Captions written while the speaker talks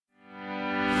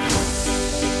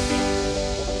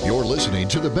listening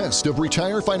to the Best of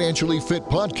Retire Financially Fit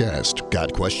podcast.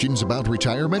 Got questions about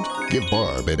retirement? Give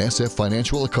Barb at SF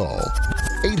Financial a call.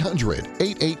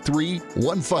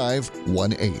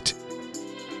 800-883-1518.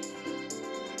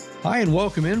 Hi, and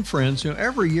welcome in, friends.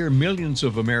 Every year, millions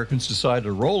of Americans decide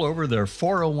to roll over their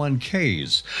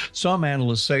 401ks. Some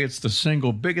analysts say it's the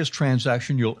single biggest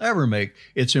transaction you'll ever make.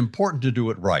 It's important to do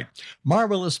it right.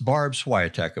 Marvelous Barb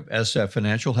Swiatek of SF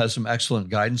Financial has some excellent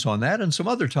guidance on that and some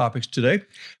other topics today.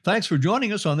 Thanks for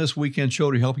joining us on this weekend show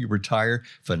to help you retire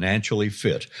financially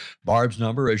fit. Barb's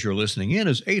number, as you're listening in,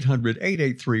 is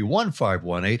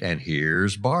 800-883-1518. And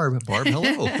here's Barb. Barb,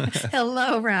 hello.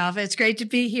 Hello, Ralph. It's great to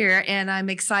be here, and I'm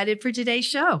excited for today's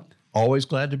show. Always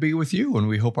glad to be with you, and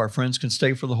we hope our friends can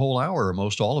stay for the whole hour or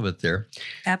most all of it there.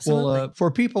 Absolutely. Well, for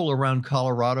people around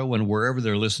Colorado and wherever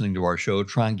they're listening to our show,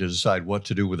 trying to decide what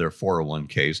to do with their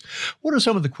 401ks, what are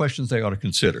some of the questions they ought to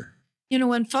consider?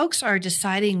 When folks are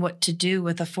deciding what to do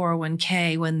with a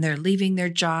 401k, when they're leaving their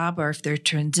job or if they're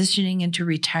transitioning into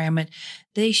retirement,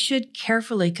 they should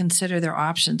carefully consider their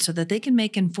options so that they can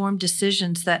make informed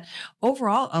decisions that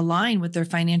overall align with their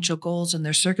financial goals and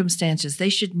their circumstances. They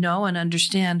should know and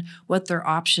understand what their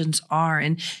options are.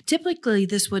 And typically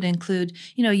this would include,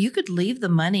 you could leave the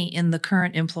money in the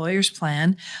current employer's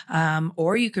plan,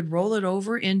 or you could roll it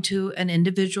over into an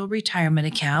individual retirement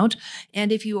account.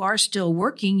 And if you are still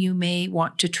working, you may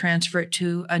want to transfer it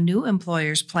to a new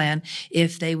employer's plan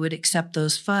if they would accept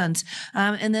those funds.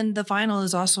 And then the final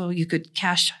is also you could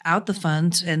cash out the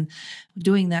funds, and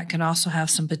doing that can also have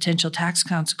some potential tax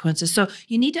consequences. So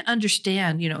you need to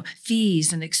understand,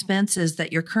 fees and expenses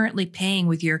that you're currently paying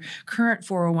with your current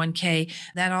 401k.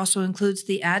 That also includes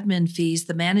the admin fees,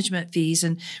 the management fees,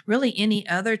 and really any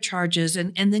other charges.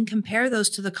 And then compare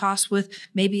those to the costs with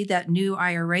maybe that new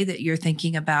IRA that you're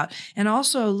thinking about. And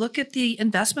also look at the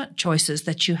investment choices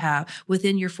that you have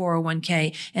within your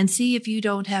 401k and see if you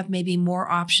don't have maybe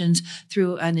more options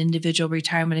through an individual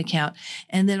retirement account.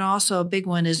 And then also a big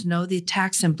one is know the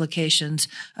tax implications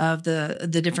of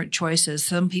the different choices.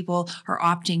 Some people are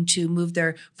opting to move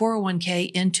their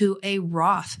 401k into a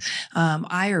Roth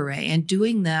IRA, and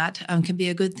doing that can be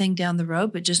a good thing down the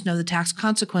road, but just know the tax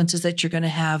consequences that you're going to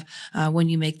have when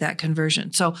you make that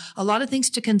conversion. So a lot of things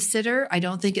to consider. I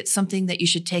don't think it's something that you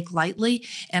should take lightly,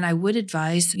 and I would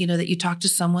advise, that you talk to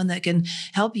someone that can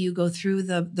help you go through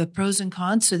the pros and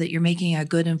cons so that you're making a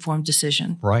good informed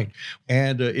decision. Right.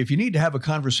 And if you need to have a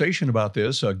conversation about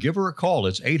this, give her a call.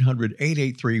 It's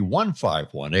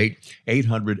 800-883-1518,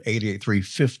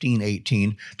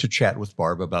 800-883-1518 to chat with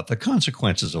Barb about the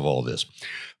consequences of all this.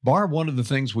 Barb, one of the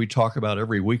things we talk about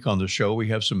every week on the show, we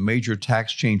have some major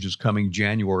tax changes coming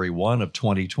January 1 of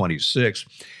 2026.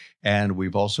 And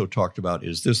we've also talked about,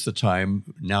 is this the time,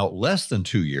 now less than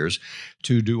 2 years,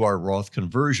 to do our Roth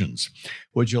conversions?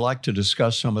 Would you like to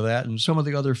discuss some of that and some of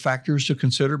the other factors to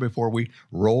consider before we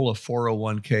roll a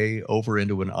 401k over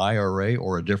into an IRA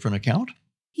or a different account?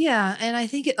 Yeah, and I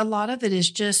think a lot of it is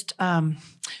just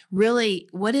really,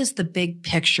 what is the big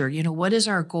picture? What is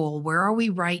our goal? Where are we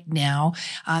right now?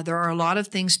 There are a lot of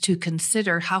things to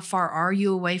consider. How far are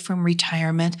you away from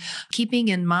retirement? Keeping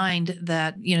in mind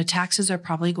that, taxes are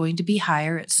probably going to be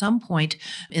higher at some point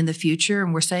in the future.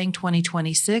 And we're saying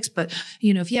 2026, but,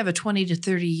 if you have a 20 to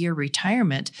 30 year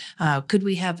retirement, could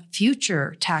we have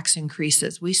future tax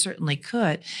increases? We certainly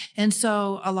could. And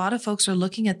so a lot of folks are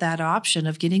looking at that option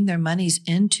of getting their monies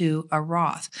into a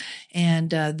Roth.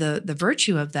 And the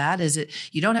virtue of that is that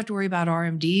you don't have to worry about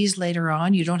RMDs later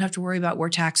on. You don't have to worry about where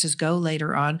taxes go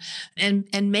later on,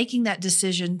 and making that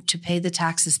decision to pay the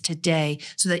taxes today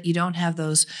so that you don't have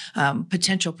those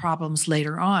potential problems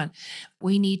later on.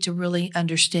 We need to really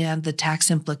understand the tax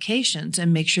implications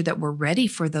and make sure that we're ready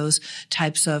for those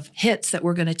types of hits that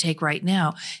we're going to take right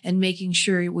now, and making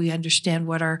sure we understand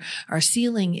what our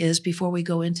ceiling is before we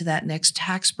go into that next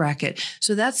tax bracket.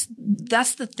 So that's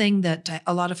the thing that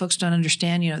a lot of folks don't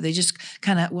understand. They just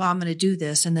kind of, I'm going to do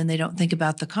this, and then they don't think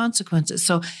about the consequences.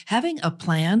 So having a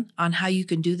plan on how you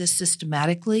can do this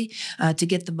systematically to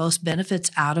get the most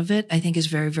benefits out of it, I think is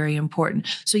very, very important.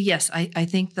 So yes, I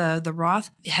think the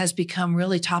Roth has become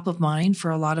really top of mind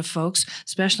for a lot of folks,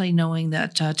 especially knowing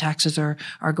that taxes are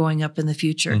going up in the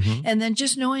future. Mm-hmm. And then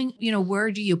just knowing,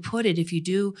 where do you put it if you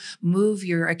do move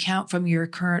your account from your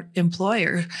current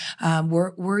employer?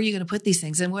 Where are you going to put these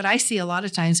things? And what I see a lot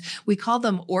of times, we call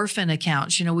them orphan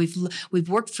accounts. We've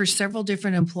worked for several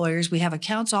different employers. We have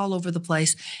accounts all over the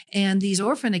place, and these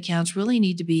orphan accounts really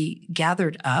need to be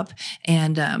gathered up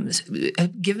and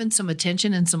given some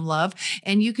attention and some love.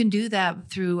 And you can do that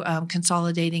through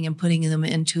consolidating and putting moving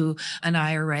them into an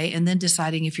IRA, and then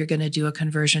deciding if you're going to do a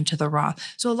conversion to the Roth.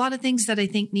 So a lot of things that I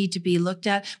think need to be looked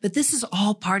at, but this is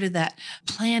all part of that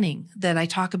planning that I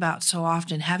talk about so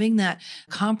often, having that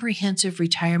comprehensive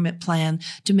retirement plan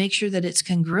to make sure that it's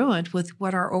congruent with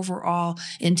what our overall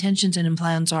intentions and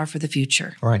plans are for the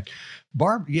future. All right.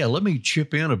 Barb, let me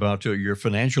chip in about your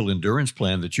financial endurance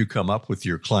plan that you come up with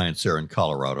your clients there in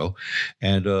Colorado.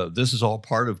 And this is all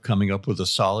part of coming up with a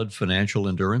solid financial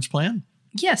endurance plan?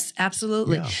 Yes,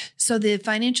 absolutely. Yeah. So the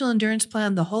financial endurance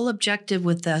plan, the whole objective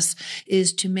with this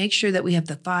is to make sure that we have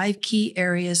the 5 key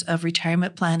areas of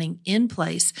retirement planning in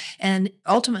place, and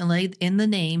ultimately in the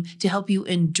name to help you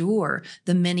endure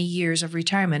the many years of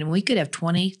retirement. And we could have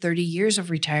 20, 30 years of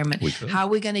retirement. How are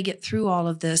we going to get through all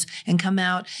of this and come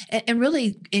out and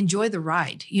really enjoy the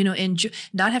ride,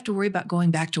 not have to worry about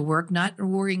going back to work, not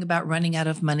worrying about running out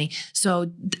of money.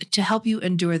 So to help you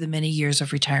endure the many years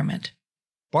of retirement.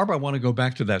 Barb, I want to go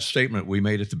back to that statement we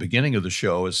made at the beginning of the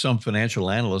show, as some financial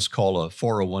analysts call a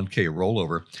 401k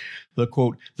rollover, the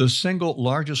quote, the single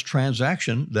largest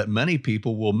transaction that many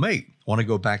people will make. I want to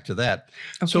go back to that.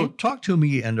 Okay. So talk to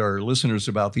me and our listeners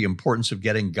about the importance of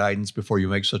getting guidance before you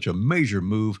make such a major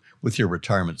move with your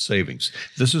retirement savings.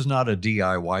 This is not a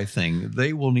DIY thing.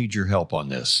 They will need your help on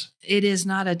this. It is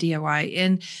not a DIY.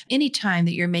 And any time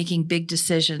that you're making big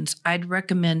decisions, I'd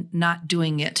recommend not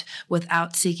doing it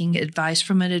without seeking advice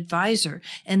from an advisor.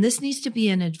 And this needs to be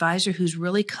an advisor who's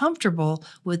really comfortable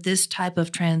with this type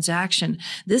of transaction.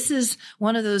 This is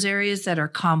one of those areas that are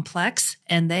complex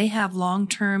and they have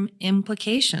long-term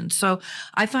implications. So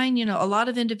I find, a lot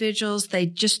of individuals, they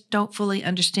just don't fully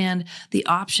understand the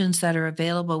options that are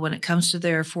available when it comes to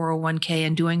their 401k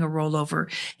and doing a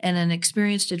rollover. And an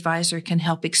experienced advisor can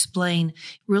help explain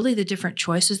really the different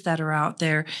choices that are out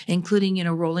there, including,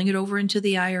 rolling it over into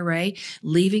the IRA,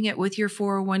 leaving it with your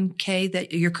 401k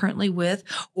that you're currently with,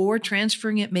 or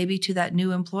transferring it maybe to that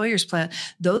new employer's plan.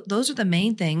 Those are the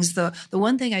main things. The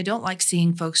one thing I don't like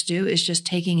seeing folks do is just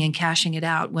taking and cashing it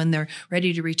out when they're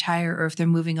ready to retire or if they're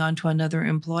moving on to another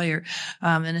employer.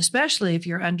 And especially if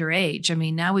you're underage. I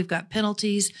mean, now we've got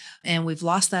penalties and we've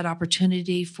lost that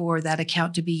opportunity for that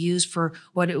account to be used for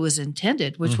what it was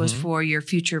intended, which was for your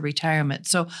future retirement.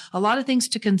 So a lot of things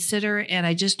to consider, and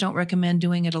I just don't recommend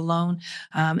doing it alone.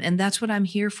 And that's what I'm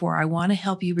here for. I want to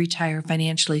help you retire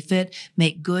financially fit,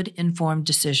 make good, informed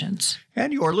decisions.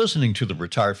 And you are listening to the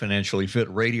Retire Financially Fit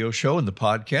radio show and the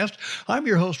podcast. I'm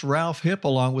your host, Ralph Hipp,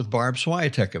 along with Barb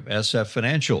Swiatek of SF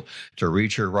Financial. To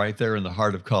reach her right there in the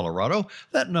heart of Colorado,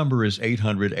 that number is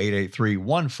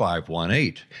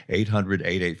 800-883-1518,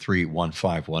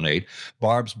 800-883-1518.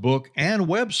 Barb's book and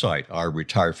website are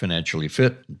Retire Financially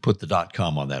Fit. Put the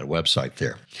 .com on that website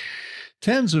there.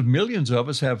 Tens of millions of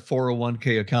us have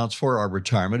 401k accounts for our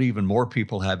retirement. Even more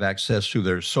people have access to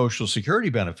their Social Security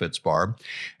benefits, Barb.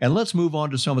 And let's move on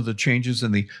to some of the changes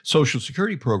in the Social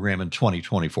Security program in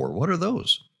 2024. What are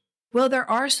those? Well,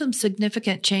 there are some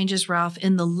significant changes, Ralph,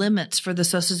 in the limits for the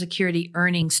Social Security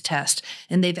earnings test,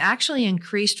 and they've actually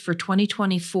increased for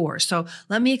 2024. So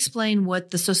let me explain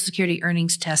what the Social Security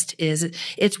earnings test is.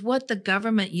 It's what the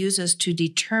government uses to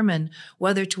determine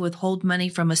whether to withhold money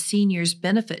from a senior's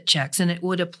benefit checks, and it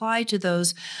would apply to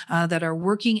those that are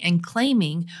working and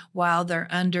claiming while they're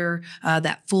under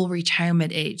that full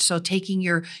retirement age. So taking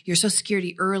your Social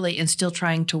Security early and still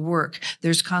trying to work,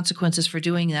 there's consequences for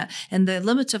doing that. And the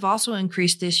limits have also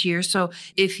increased this year. So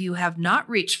if you have not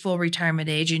reached full retirement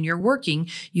age and you're working,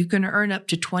 you can earn up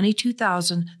to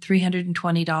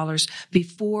 $22,320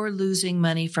 before losing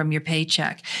money from your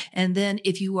paycheck. And then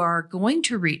if you are going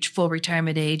to reach full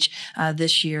retirement age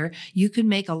this year, you can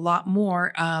make a lot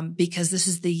more because this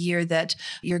is the year that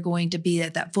you're going to be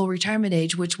at that full retirement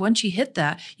age, which once you hit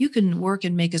that, you can work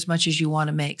and make as much as you want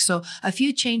to make. So a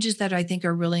few changes that I think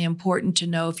are really important to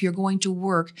know if you're going to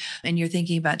work and you're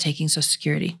thinking about taking Social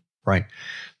Security. Right.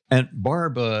 And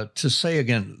Barb, to say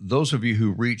again, those of you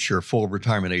who reach your full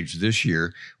retirement age this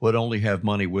year would only have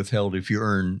money withheld if you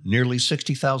earn nearly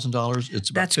 $60,000.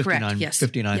 It's about That's correct. Yes.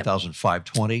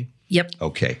 $59,520. Yep.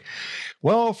 Okay.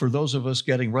 Well, for those of us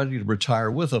getting ready to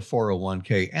retire with a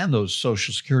 401k and those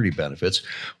Social Security benefits,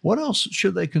 what else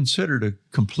should they consider to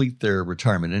complete their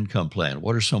retirement income plan?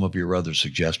 What are some of your other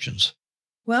suggestions?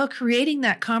 Well, creating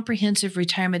that comprehensive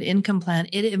retirement income plan,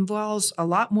 it involves a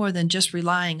lot more than just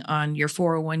relying on your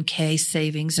 401k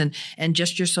savings and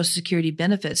just your Social Security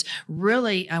benefits.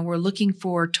 Really, we're looking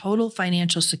for total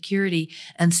financial security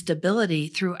and stability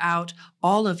throughout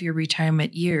all of your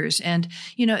retirement years. And,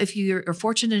 if you are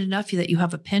fortunate enough that you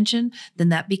have a pension, then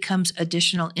that becomes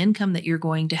additional income that you're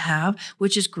going to have,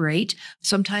 which is great.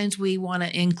 Sometimes we want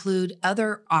to include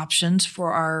other options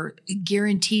for our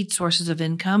guaranteed sources of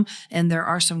income. And there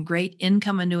are some great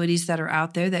income annuities that are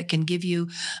out there that can give you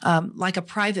like a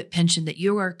private pension that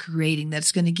you are creating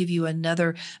that's going to give you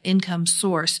another income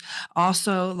source.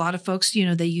 Also, a lot of folks,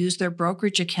 they use their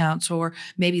brokerage accounts or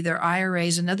maybe their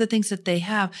IRAs and other things that they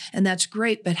have. And that's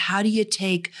great. But how do you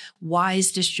take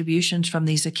wise distributions from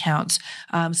these accounts?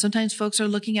 Sometimes folks are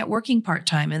looking at working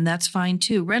part-time, and that's fine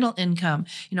too. Rental income,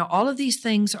 all of these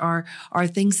things are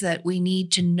things that we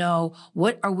need to know.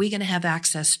 What are we going to have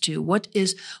access to? What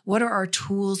are our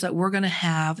tools that we're going to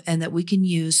have and that we can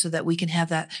use so that we can have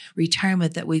that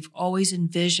retirement that we've always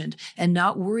envisioned and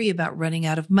not worry about running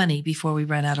out of money before we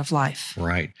run out of life?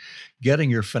 Right.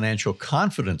 Getting your financial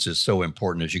confidence is so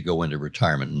important as you go into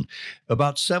retirement. And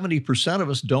about 70% of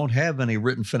us don't have any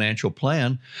written financial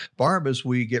plan. Barb, as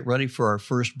we get ready for our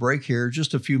first break here,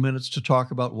 just a few minutes to talk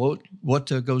about what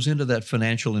goes into that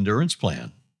financial endurance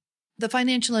plan. The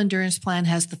financial endurance plan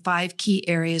has the 5 key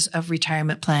areas of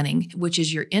retirement planning, which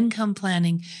is your income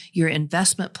planning, your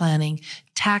investment planning,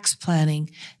 tax planning,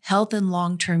 health and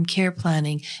long-term care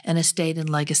planning, and estate and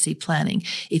legacy planning.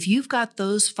 If you've got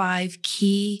those 5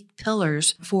 key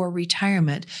pillars for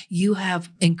retirement, you have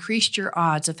increased your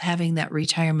odds of having that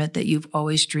retirement that you've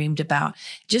always dreamed about.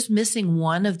 Just missing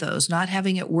one of those, not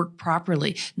having it work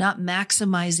properly, not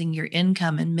maximizing your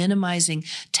income and minimizing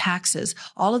taxes,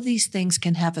 all of these things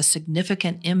can have a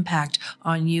significant impact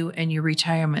on you and your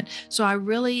retirement. So I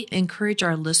really encourage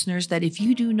our listeners that if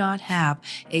you do not have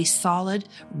a solid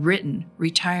written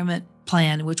retirement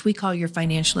plan, which we call your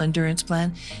financial endurance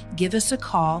plan, give us a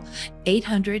call,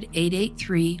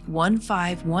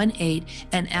 800-883-1518,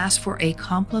 and ask for a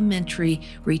complimentary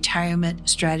retirement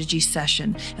strategy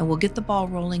session. And we'll get the ball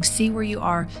rolling, see where you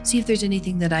are, see if there's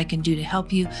anything that I can do to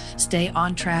help you stay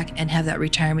on track and have that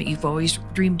retirement you've always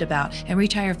dreamed about and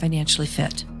retire financially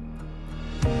fit.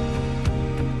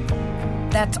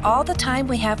 That's all the time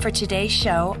we have for today's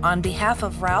show. On behalf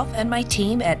of Ralph and my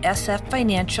team at SF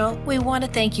Financial, we want to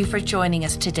thank you for joining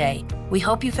us today. We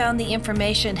hope you found the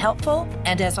information helpful,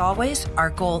 and as always,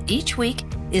 our goal each week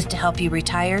is to help you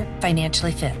retire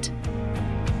financially fit.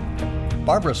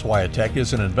 Barbara Swiatek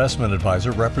is an investment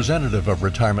advisor representative of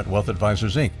Retirement Wealth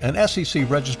Advisors, Inc., an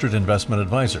SEC-registered investment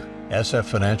advisor. SF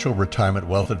Financial, Retirement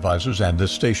Wealth Advisors, and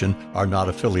this station are not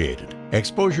affiliated.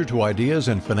 Exposure to ideas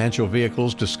and financial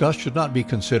vehicles discussed should not be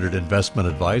considered investment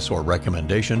advice or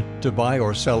recommendation to buy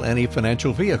or sell any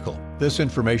financial vehicle. This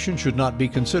information should not be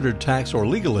considered tax or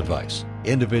legal advice.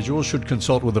 Individuals should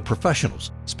consult with the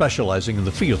professionals specializing in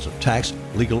the fields of tax,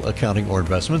 legal, accounting, or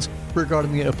investments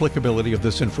regarding the applicability of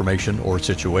this information or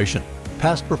situation.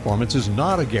 Past performance is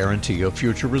not a guarantee of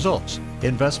future results.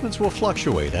 Investments will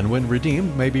fluctuate and when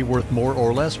redeemed may be worth more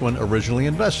or less when originally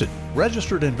invested.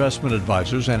 Registered investment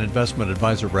advisors and investment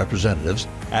advisor representatives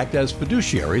act as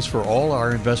fiduciaries for all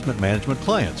our investment management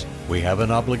clients. We have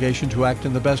an obligation to act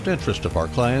in the best interest of our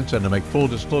clients and to make full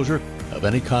disclosure of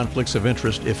any conflicts of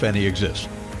interest, if any exist.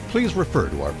 Please refer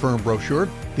to our firm brochure,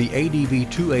 the ADV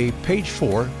 2A, page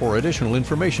 4, for additional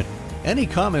information. Any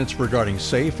comments regarding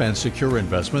safe and secure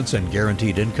investments and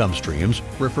guaranteed income streams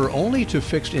refer only to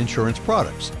fixed insurance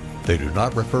products. They do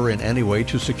not refer in any way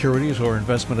to securities or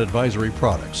investment advisory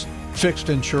products. Fixed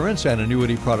insurance and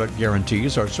annuity product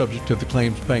guarantees are subject to the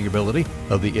claims paying ability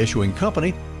of the issuing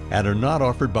company and are not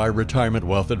offered by Retirement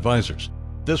Wealth Advisors.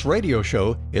 This radio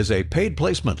show is a paid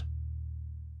placement.